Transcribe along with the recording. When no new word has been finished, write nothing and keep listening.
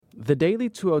The Daily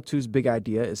 202's Big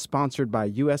Idea is sponsored by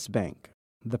U.S. Bank,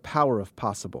 the power of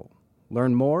possible.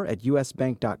 Learn more at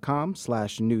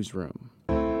usbank.com/newsroom.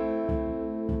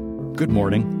 Good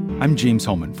morning. I'm James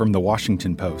Holman from The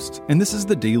Washington Post, and this is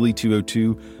the Daily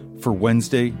 202 for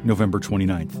Wednesday, November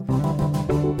 29th.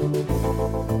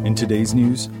 In today's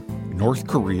news, North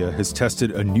Korea has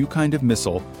tested a new kind of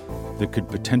missile that could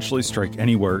potentially strike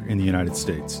anywhere in the United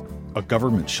States. A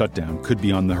government shutdown could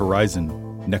be on the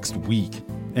horizon next week.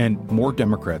 And more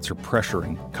Democrats are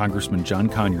pressuring Congressman John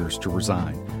Conyers to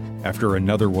resign after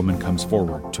another woman comes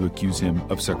forward to accuse him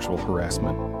of sexual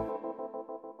harassment.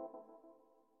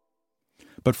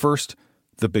 But first,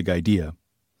 the big idea.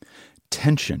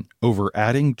 Tension over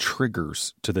adding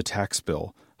triggers to the tax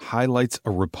bill highlights a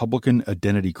Republican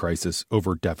identity crisis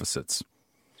over deficits.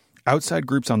 Outside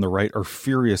groups on the right are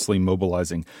furiously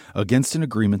mobilizing against an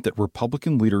agreement that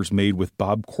Republican leaders made with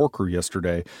Bob Corker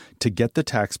yesterday to get the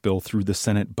tax bill through the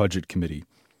Senate Budget Committee.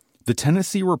 The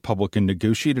Tennessee Republican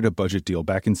negotiated a budget deal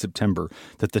back in September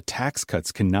that the tax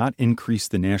cuts cannot increase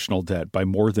the national debt by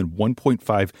more than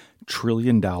 $1.5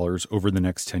 trillion over the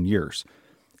next 10 years.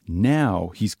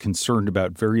 Now he's concerned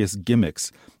about various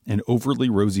gimmicks and overly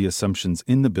rosy assumptions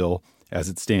in the bill as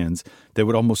it stands that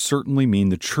would almost certainly mean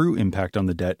the true impact on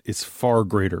the debt is far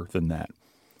greater than that.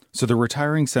 So the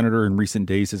retiring senator in recent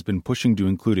days has been pushing to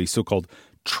include a so-called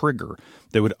trigger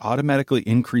that would automatically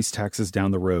increase taxes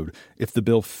down the road if the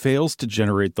bill fails to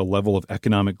generate the level of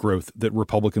economic growth that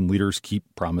Republican leaders keep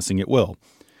promising it will.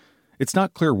 It's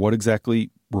not clear what exactly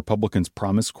Republicans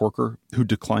promised Corker, who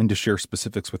declined to share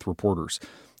specifics with reporters.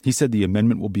 He said the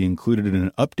amendment will be included in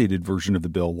an updated version of the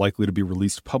bill likely to be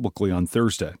released publicly on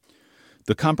Thursday.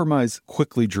 The compromise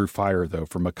quickly drew fire, though,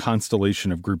 from a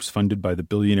constellation of groups funded by the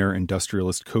billionaire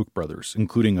industrialist Koch brothers,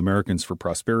 including Americans for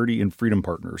Prosperity and Freedom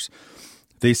Partners.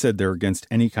 They said they're against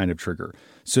any kind of trigger.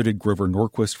 So did Grover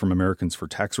Norquist from Americans for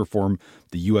Tax Reform,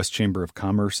 the U.S. Chamber of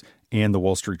Commerce, and the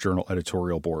Wall Street Journal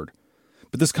editorial board.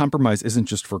 But this compromise isn't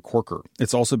just for Corker.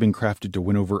 It's also been crafted to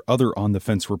win over other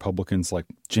on-the-fence Republicans like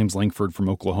James Lankford from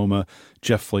Oklahoma,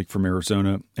 Jeff Flake from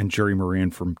Arizona, and Jerry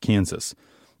Moran from Kansas.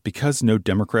 Because no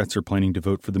Democrats are planning to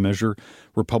vote for the measure,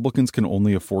 Republicans can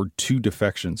only afford 2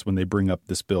 defections when they bring up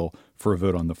this bill for a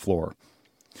vote on the floor.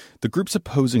 The groups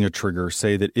opposing a trigger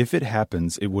say that if it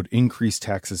happens, it would increase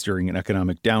taxes during an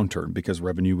economic downturn because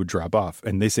revenue would drop off,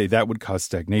 and they say that would cause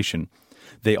stagnation.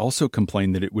 They also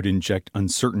complain that it would inject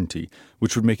uncertainty,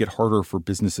 which would make it harder for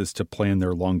businesses to plan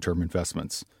their long-term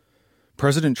investments.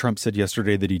 President Trump said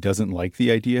yesterday that he doesn't like the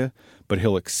idea, but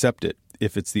he'll accept it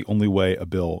if it's the only way a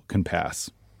bill can pass.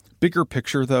 Bigger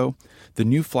picture, though, the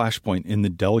new flashpoint in the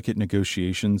delicate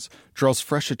negotiations draws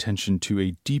fresh attention to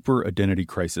a deeper identity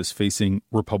crisis facing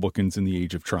Republicans in the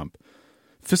age of Trump.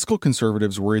 Fiscal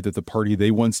conservatives worry that the party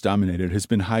they once dominated has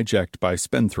been hijacked by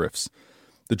spendthrifts.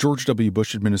 The George W.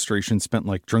 Bush administration spent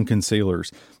like drunken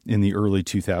sailors in the early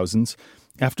 2000s.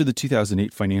 After the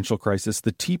 2008 financial crisis,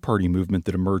 the Tea Party movement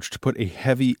that emerged put a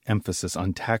heavy emphasis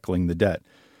on tackling the debt.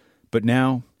 But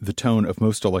now, the tone of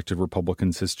most elected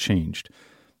Republicans has changed.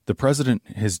 The president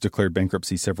has declared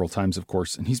bankruptcy several times, of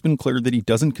course, and he's been clear that he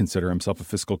doesn't consider himself a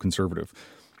fiscal conservative.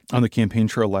 On the campaign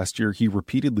trail last year, he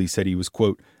repeatedly said he was,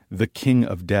 quote, the king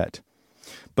of debt.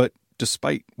 But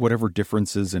despite whatever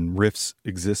differences and rifts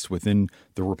exist within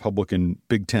the Republican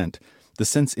big tent, the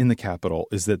sense in the Capitol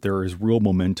is that there is real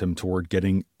momentum toward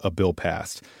getting a bill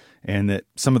passed, and that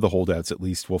some of the holdouts, at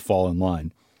least, will fall in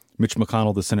line. Mitch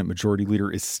McConnell, the Senate Majority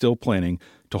Leader, is still planning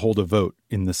to hold a vote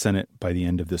in the Senate by the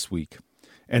end of this week.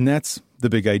 And that's the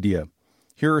big idea.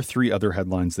 Here are 3 other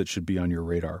headlines that should be on your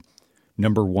radar.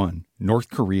 Number 1, North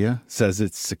Korea says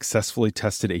it's successfully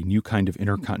tested a new kind of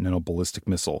intercontinental ballistic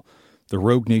missile. The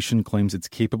rogue nation claims it's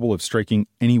capable of striking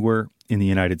anywhere in the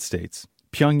United States.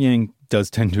 Pyongyang does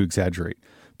tend to exaggerate,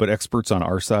 but experts on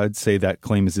our side say that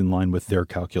claim is in line with their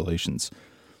calculations.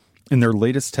 In their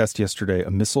latest test yesterday,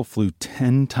 a missile flew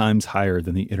 10 times higher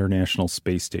than the International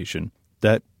Space Station.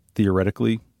 That,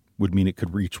 theoretically, would mean it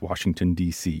could reach Washington,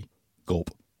 D.C. Gulp.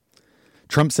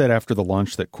 Trump said after the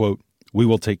launch that, quote, we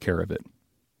will take care of it.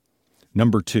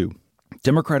 Number 2,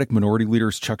 Democratic Minority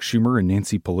Leaders Chuck Schumer and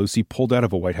Nancy Pelosi pulled out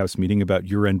of a White House meeting about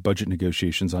year-end budget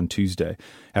negotiations on Tuesday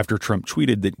after Trump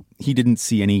tweeted that he didn't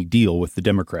see any deal with the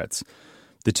Democrats.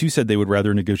 The two said they would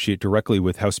rather negotiate directly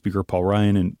with House Speaker Paul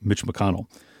Ryan and Mitch McConnell.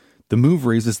 The move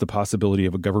raises the possibility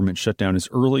of a government shutdown as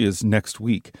early as next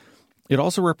week. It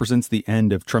also represents the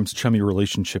end of Trump's chummy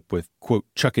relationship with, quote,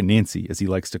 Chuck and Nancy, as he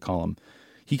likes to call them.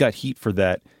 He got heat for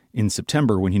that in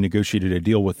September when he negotiated a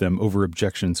deal with them over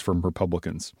objections from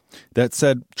Republicans. That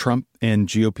said, Trump and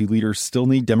GOP leaders still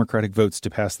need Democratic votes to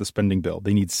pass the spending bill.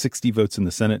 They need 60 votes in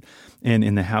the Senate, and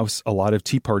in the House, a lot of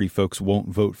Tea Party folks won't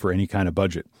vote for any kind of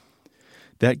budget.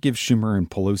 That gives Schumer and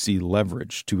Pelosi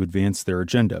leverage to advance their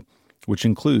agenda, which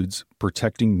includes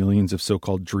protecting millions of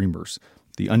so-called dreamers,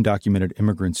 the undocumented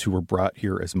immigrants who were brought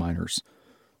here as minors.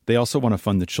 They also want to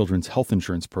fund the children's health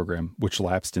insurance program, which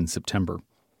lapsed in September.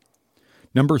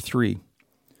 Number 3,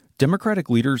 Democratic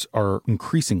leaders are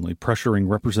increasingly pressuring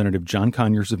Representative John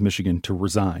Conyers of Michigan to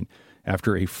resign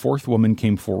after a fourth woman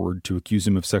came forward to accuse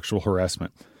him of sexual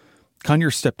harassment.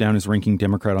 Conyers stepped down as ranking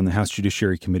Democrat on the House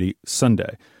Judiciary Committee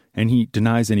Sunday, and he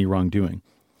denies any wrongdoing.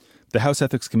 The House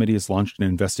Ethics Committee has launched an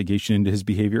investigation into his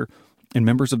behavior, and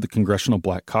members of the Congressional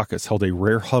Black Caucus held a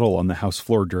rare huddle on the House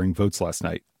floor during votes last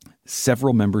night.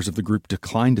 Several members of the group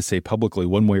declined to say publicly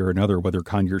one way or another whether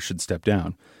Conyers should step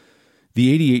down.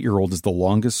 The 88-year-old is the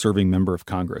longest-serving member of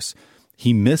Congress.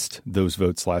 He missed those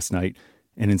votes last night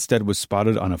and instead was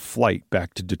spotted on a flight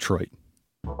back to Detroit.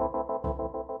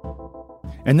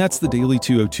 And that's the Daily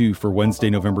 202 for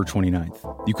Wednesday, November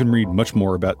 29th. You can read much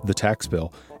more about the tax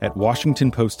bill at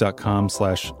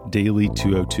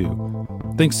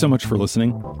washingtonpost.com/daily202. Thanks so much for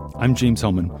listening. I'm James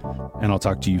Hellman, and I'll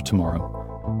talk to you tomorrow.